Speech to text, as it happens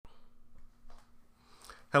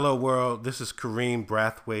Hello, world. This is Kareem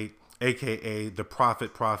Brathwaite, aka the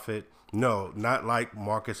Prophet Prophet. No, not like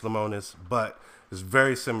Marcus Lemonis, but it's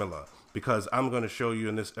very similar because I'm going to show you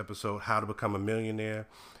in this episode how to become a millionaire,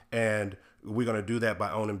 and we're going to do that by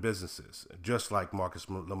owning businesses, just like Marcus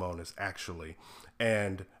Lemonis actually.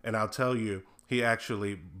 And I'll tell you, he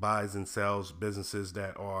actually buys and sells businesses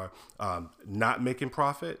that are not making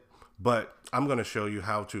profit, but I'm going to show you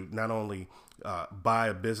how to not only buy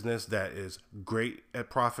a business that is great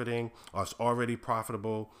at profiting, or is already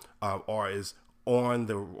profitable, or is on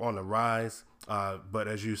the rise. But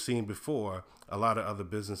as you've seen before, a lot of other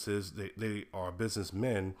businesses they are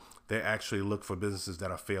businessmen. They actually look for businesses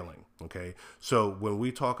that are failing. Okay, so when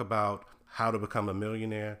we talk about how to become a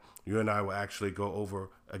millionaire, you and I will actually go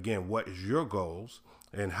over again what is your goals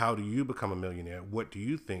and how do you become a millionaire. What do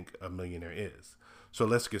you think a millionaire is? So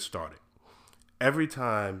let's get started. Every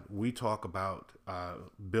time we talk about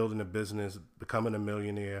building a business, becoming a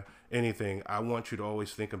millionaire, anything, I want you to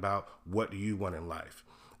always think about what do you want in life.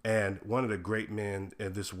 And one of the great men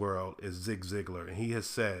in this world is Zig Ziglar, and he has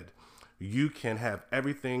said, "You can have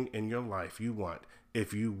everything in your life you want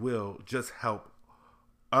if you will just help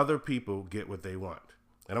other people get what they want."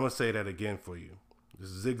 And I'm gonna say that again for you. This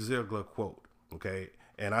is Zig Ziglar quote, okay?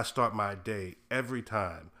 And I start my day every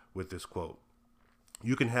time with this quote.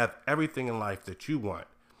 You can have everything in life that you want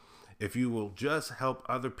if you will just help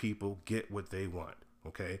other people get what they want.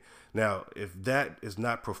 Okay. Now, if that is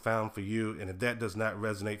not profound for you and if that does not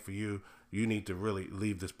resonate for you, you need to really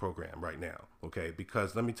leave this program right now. Okay.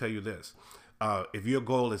 Because let me tell you this, if your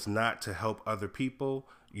goal is not to help other people,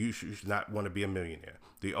 you should not want to be a millionaire.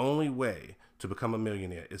 The only way to become a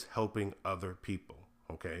millionaire is helping other people.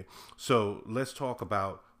 Okay. So let's talk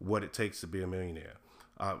about what it takes to be a millionaire.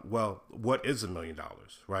 Well, what is $1 million,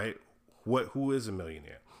 right? Who is a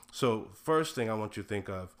millionaire? So first thing I want you to think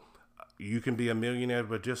of, you can be a millionaire,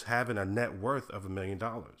 but just having a net worth of $1 million.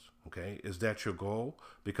 Okay, is that your goal?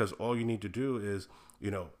 Because all you need to do is,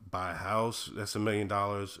 buy a house. That's $1 million.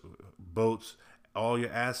 Boats, all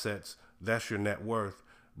your assets. That's your net worth.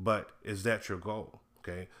 But is that your goal?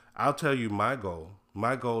 Okay, I'll tell you my goal.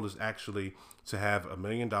 My goal is actually to have $1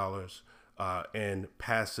 million in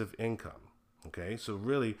passive income. Okay, so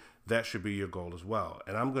really that should be your goal as well.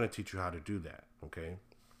 And I'm going to teach you how to do that. Okay,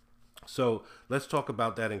 so let's talk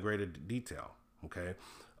about that in greater detail. Okay,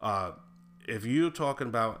 uh, if you're talking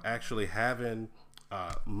about actually having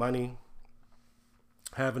money,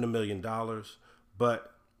 having $1 million,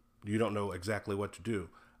 but you don't know exactly what to do,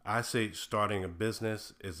 I say starting a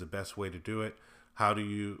business is the best way to do it. How do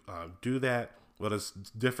you do that? Well, there's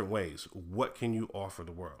different ways. What can you offer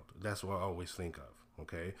the world? That's what I always think of.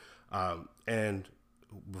 Okay, and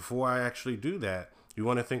before I actually do that, you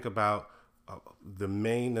want to think about the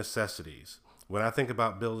main necessities. When I think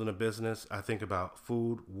about building a business, I think about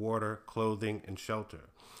food, water, clothing, and shelter.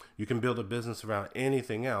 You can build a business around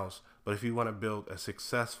anything else, but if you want to build a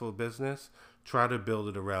successful business, try to build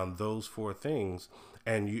it around those four things,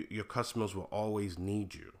 and your customers will always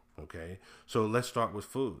need you. Okay, so let's start with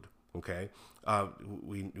food. Okay,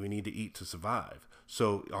 we need to eat to survive.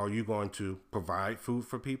 So, are you going to provide food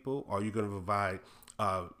for people? Are you going to provide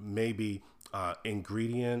maybe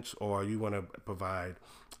ingredients, or you want to provide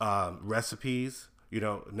recipes?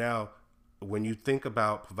 Now when you think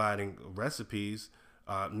about providing recipes,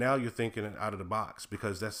 now you're thinking out of the box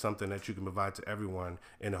because that's something that you can provide to everyone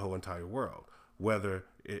in the whole entire world, whether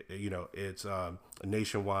it's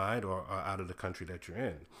nationwide or out of the country that you're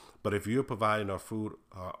in. But if you're providing a food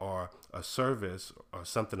or a service or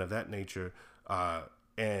something of that nature,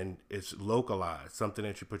 and it's localized, something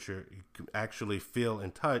that you can actually feel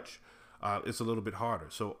and touch, it's a little bit harder.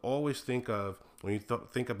 So always think of when you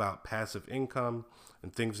think about passive income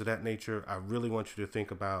and things of that nature. I really want you to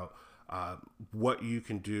think about what you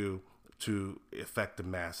can do to affect the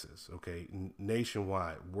masses. Okay,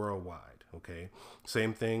 nationwide, worldwide. Okay,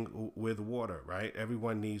 same thing with water, right?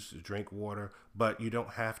 Everyone needs to drink water, but you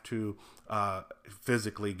don't have to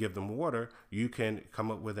physically give them water. You can come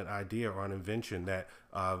up with an idea or an invention that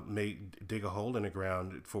may dig a hole in the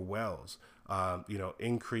ground for wells.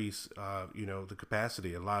 Increase the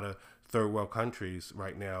capacity. A lot of third world countries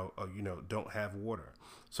right now, don't have water.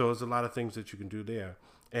 So there's a lot of things that you can do there,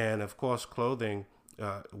 and of course, clothing.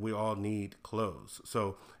 We all need clothes.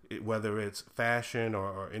 So whether it's fashion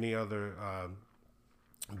or any other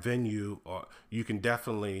venue, or you can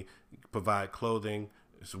definitely provide clothing.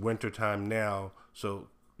 It's winter time now, so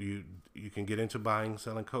you can get into buying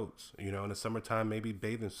selling coats. In the summertime, maybe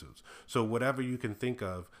bathing suits. So whatever you can think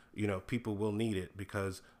of, people will need it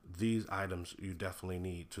because these items you definitely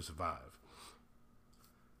need to survive.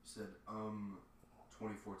 Said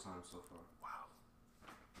 24 times so far. Wow.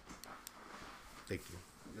 Thank you.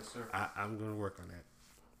 Yes, sir. I'm going to work on that.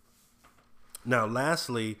 Now,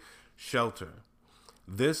 lastly, shelter.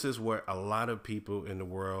 This is where a lot of people in the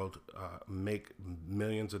world make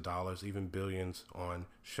millions of dollars, even billions on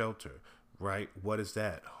shelter, right? What is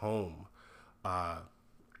that? Home.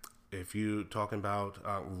 If you're talking about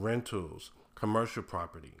rentals, commercial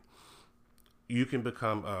property, you can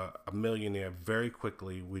become a millionaire very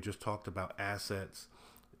quickly. We just talked about assets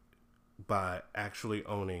by actually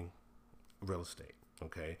owning real estate.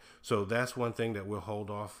 Okay, so that's one thing that we'll hold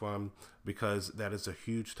off from because that is a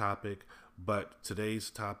huge topic. But today's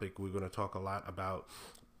topic, we're going to talk a lot about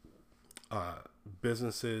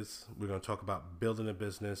businesses. We're going to talk about building a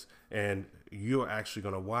business, and you're actually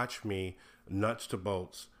going to watch me nuts to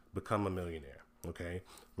bolts become a millionaire. Okay,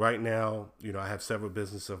 right now, I have several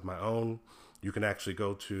businesses of my own. You can actually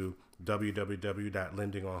go to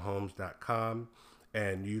www.lendingonhomes.com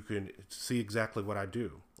and you can see exactly what I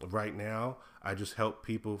do. Right now, I just help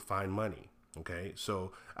people find money. Okay,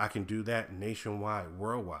 so I can do that nationwide,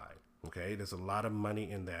 worldwide. Okay, there's a lot of money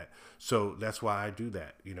in that. So that's why I do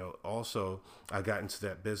that. Also, I got into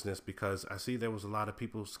that business because I see there was a lot of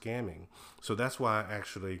people scamming. So that's why I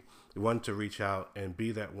actually wanted to reach out and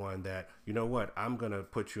be that one that, I'm going to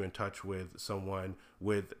put you in touch with someone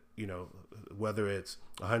with, whether it's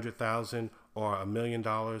 100,000 or $1 million.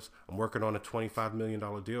 I'm working on a $25 million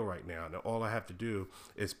deal right now. Now, all I have to do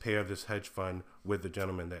is pair this hedge fund with the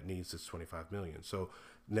gentleman that needs this $25 million. So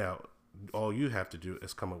now all you have to do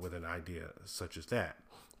is come up with an idea such as that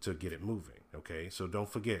to get it moving. Okay, so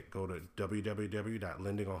don't forget, go to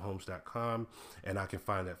www.lendingonhomes.com and I can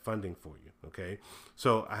find that funding for you. Okay,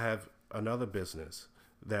 so I have another business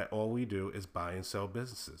that all we do is buy and sell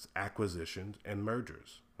businesses, acquisitions and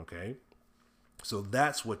mergers. Okay, so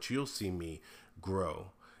that's what you'll see me grow.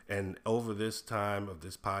 And over this time of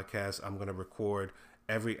this podcast, I'm going to record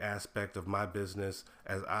every aspect of my business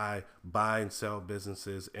as I buy and sell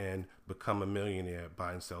businesses and become a millionaire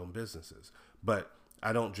buying and selling businesses. But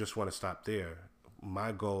I don't just want to stop there.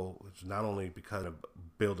 My goal is not only because of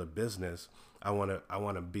build a business, I want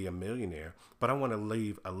to be a millionaire, but I want to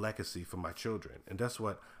leave a legacy for my children. And that's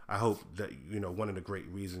what I hope that, one of the great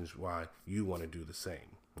reasons why you want to do the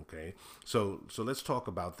same. Okay. So let's talk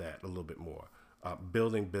about that a little bit more.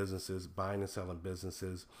 Building businesses, buying and selling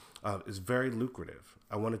businesses is very lucrative.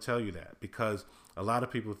 I want to tell you that because a lot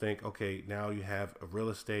of people think, okay, now you have a real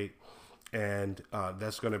estate and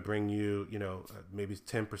that's going to bring you, maybe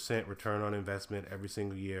 10% return on investment every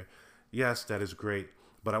single year. Yes, that is great.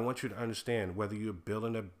 But I want you to understand whether you're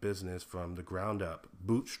building a business from the ground up,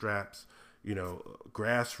 bootstraps,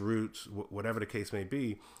 grassroots, whatever the case may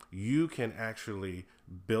be, you can actually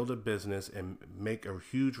build a business and make a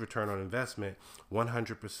huge return on investment,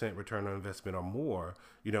 100% return on investment or more,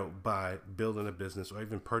 by building a business or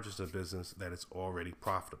even purchasing a business that is already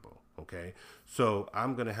profitable. Okay. So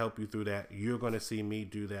I'm going to help you through that. You're going to see me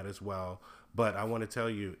do that as well. But I want to tell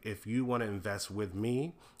you, if you want to invest with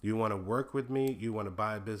me, you want to work with me, you want to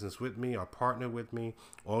buy a business with me or partner with me,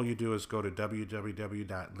 all you do is go to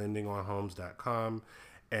www.lendingonhomes.com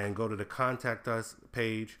and go to the contact us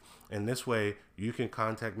page. And this way you can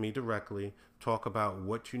contact me directly, talk about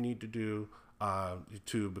what you need to do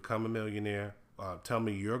to become a millionaire, tell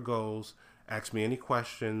me your goals, ask me any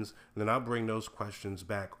questions, and then I'll bring those questions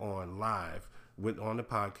back on live on the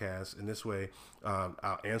podcast. And this way,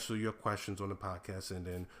 I'll answer your questions on the podcast and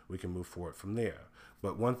then we can move forward from there.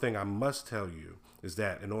 But one thing I must tell you is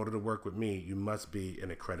that in order to work with me, you must be an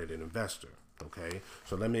accredited investor. Okay.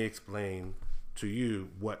 So let me explain to you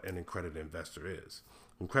what an accredited investor is.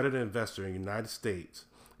 An accredited investor in the United States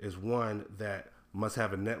is one that must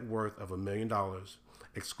have a net worth of $1 million,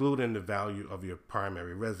 excluding the value of your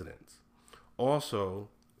primary residence. Also,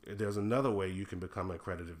 there's another way you can become an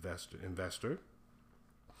accredited investor.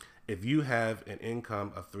 If you have an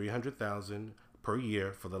income of $300,000 per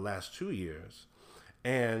year for the last 2 years,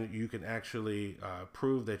 and you can actually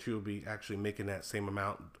prove that you'll be actually making that same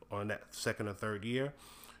amount on that second or third year,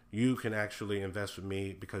 you can actually invest with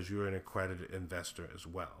me because you're an accredited investor as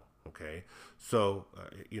well. Okay. So,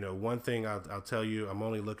 one thing I'll tell you, I'm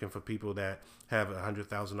only looking for people that have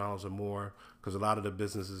 $100,000 or more, because a lot of the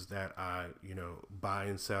businesses that I, buy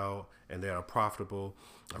and sell and they are profitable,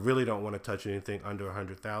 I really don't want to touch anything under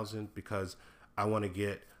 100,000 because I want to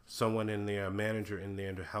get someone in there, a manager in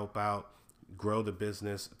there to help out, grow the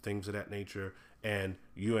business, things of that nature. And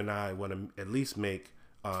you and I want to at least make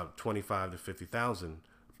 25 to 50,000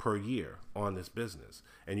 per year on this business.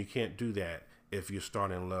 And you can't do that if you're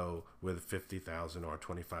starting low with 50,000 or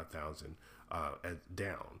 25,000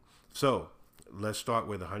 down. So let's start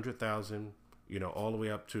with 100,000. all the way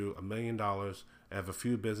up to $1 million. I have a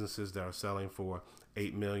few businesses that are selling for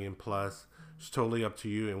 8 million plus. It's totally up to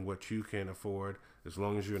you and what you can afford. As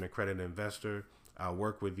long as you're an accredited investor, I'll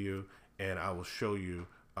work with you and I will show you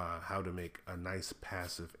how to make a nice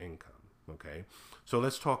passive income. Okay, so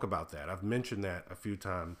let's talk about that. I've mentioned that a few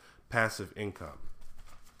times. Passive income.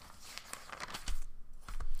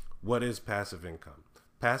 What is passive income?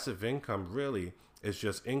 Passive income really is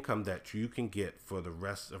just income that you can get for the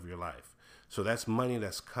rest of your life. So that's money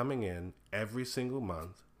that's coming in every single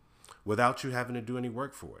month without you having to do any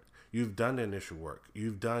work for it. You've done the initial work.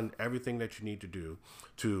 You've done everything that you need to do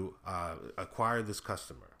to acquire this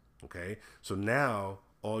customer. Okay, so now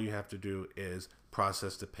all you have to do is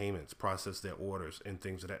process the payments, process their orders, and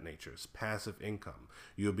things of that nature. It's passive income.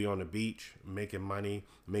 You'll be on the beach making money,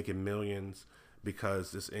 making millions,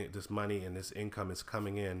 because this money and this income is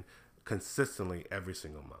coming in consistently every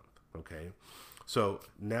single month. Okay, so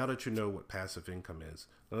now that you know what passive income is,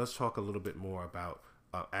 now let's talk a little bit more about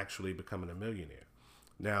actually becoming a millionaire.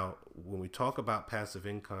 Now, when we talk about passive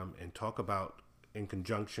income and talk about in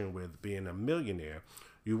conjunction with being a millionaire,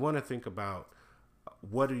 you want to think about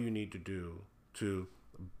what do you need to do to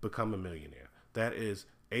become a millionaire. That is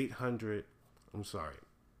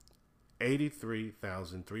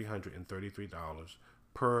 $83,333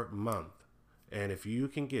 per month. And if you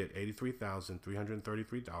can get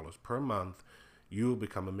 $83,333 per month, you will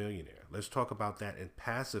become a millionaire. Let's talk about that in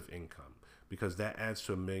passive income, because that adds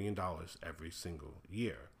to $1 million every single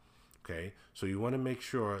year. Okay, so you want to make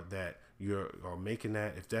sure that you're making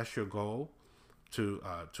that. If that's your goal, to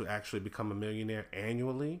actually become a millionaire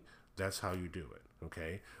annually, that's how you do it.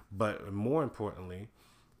 Okay, but more importantly,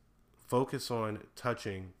 focus on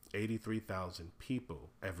touching 83,000 people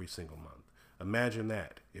every single month. Imagine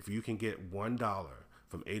that. If you can get $1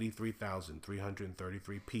 from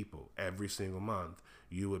 83,333 people every single month,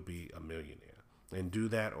 you would be a millionaire. And do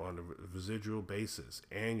that on a residual basis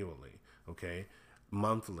annually, okay,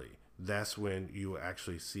 monthly. That's when you will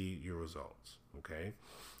actually see your results, okay?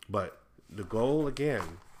 But the goal,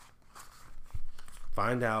 again,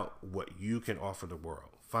 find out what you can offer the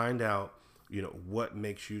world. Find out, what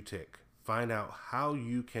makes you tick. Find out how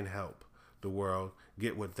you can help the world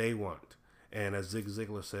get what they want. And as Zig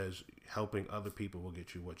Ziglar says, helping other people will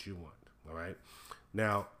get you what you want, all right?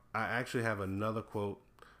 Now, I actually have another quote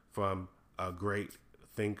from a great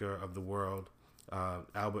thinker of the world,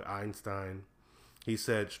 Albert Einstein. He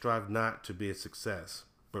said, "Strive not to be a success,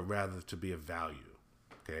 but rather to be of value."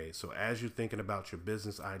 Okay, so as you're thinking about your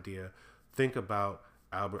business idea, think about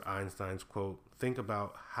Albert Einstein's quote. Think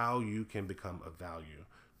about how you can become of value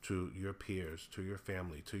to your peers, to your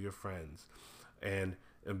family, to your friends. And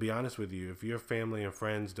be honest with you, if your family and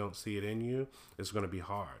friends don't see it in you, it's going to be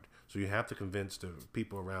hard. So you have to convince the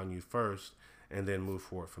people around you first and then move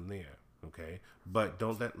forward from there. Okay, but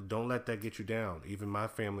don't let that get you down. Even my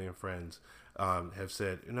family and friends have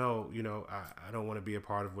said, I don't want to be a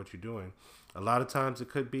part of what you're doing. A lot of times it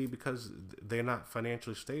could be because they're not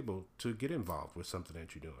financially stable to get involved with something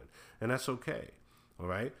that you're doing, and that's okay. All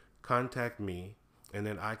right, contact me, and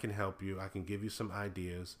then I can help you. I can give you some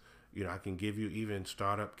ideas. I can give you even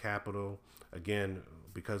startup capital. Again,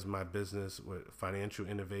 because of my business with financial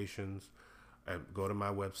innovations. Go to my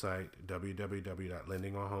website,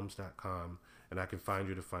 www.lendingonhomes.com, and I can find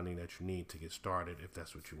you the funding that you need to get started if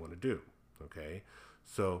that's what you want to do. Okay,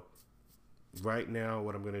 so right now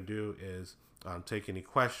what I'm going to do is take any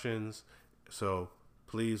questions. So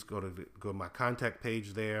please go to my contact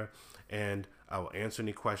page there, and I will answer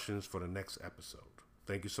any questions for the next episode.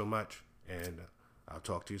 Thank you so much, and I'll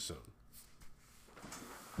talk to you soon.